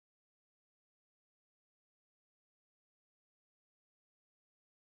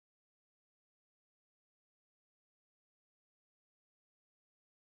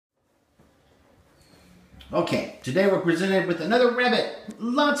Okay, today we're presented with another rabbit.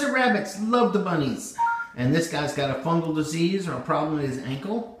 Lots of rabbits, love the bunnies. And this guy's got a fungal disease or a problem with his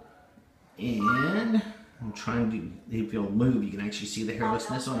ankle. And I'm trying to, if he'll move, you can actually see the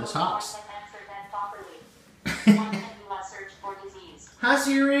hairlessness on his hocks. Hi,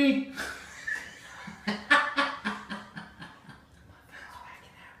 Siri.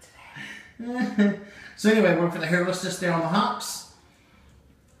 So anyway, we're for the hairlessness there on the hocks.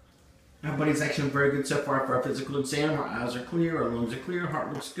 Everybody's actually very good so far for our physical exam. Our eyes are clear, our lungs are clear,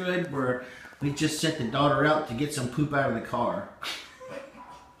 heart looks good. We just sent the daughter out to get some poop out of the car.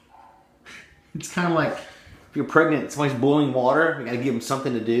 It's kind of like if you're pregnant, somebody's boiling water, you gotta give them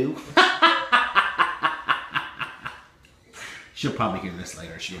something to do. She'll probably hear this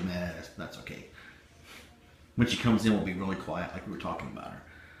later. She'll be mad at us, but that's okay. When she comes in, we'll be really quiet like we were talking about her.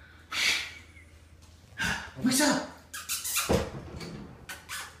 What's up?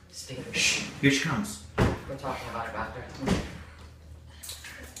 Shh, here she comes. We're talking about it, doctor.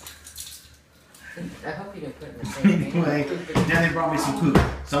 I hope you didn't put it in the same Anyway, now they brought me some poop,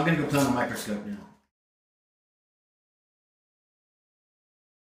 so I'm going to go play on the microscope now.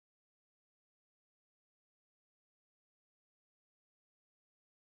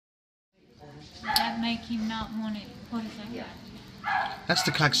 That make him not want it. What is that? That's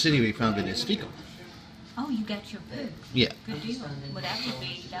the coccidia we found in his fecal. Oh, you got your poop. Yeah. Good deal. Well, that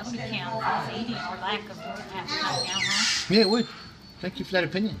would account for eating or lack of appetite now, huh? Yeah, it would. Thank you for that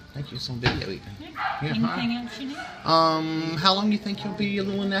opinion. Thank you. Some video even. Yeah. Anything else you need? How long do you think you'll be a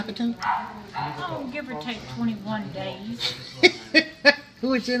little inappetent? Oh, give or take 21 days.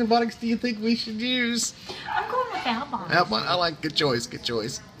 Which antibiotics do you think we should use? I'm going with Albon. Albon, I like. Good choice. Good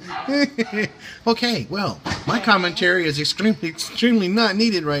choice. Okay, well, my commentary is extremely not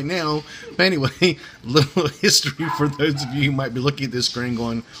needed right now. But anyway, little history for those of you who might be looking at this screen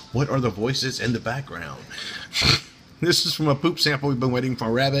going, what are the voices in the background? This is from a poop sample we've been waiting for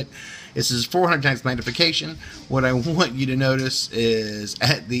a rabbit. This is 400 times magnification. What I want you to notice is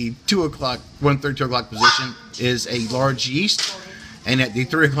at the 1/3, 2 o'clock position is a large yeast, and at the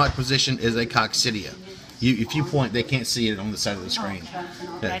 3 o'clock position is a coccidia. If you point, they can't see it on the side of the screen.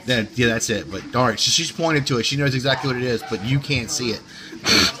 Yeah, that's it. But all right, so she's pointed to it. She knows exactly what it is, but you can't see it.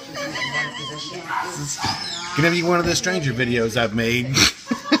 It's gonna be one of the stranger videos I've made.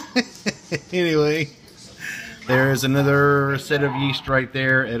 Anyway, there's another set of yeast right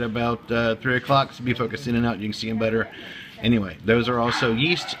there at about 3 o'clock. So be focused in and out. You can see them better. Anyway, those are also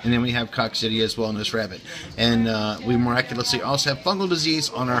yeast, and then we have coccidia as well in this rabbit. And we miraculously also have fungal disease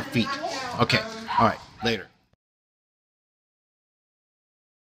on our feet. Okay, all right. Later.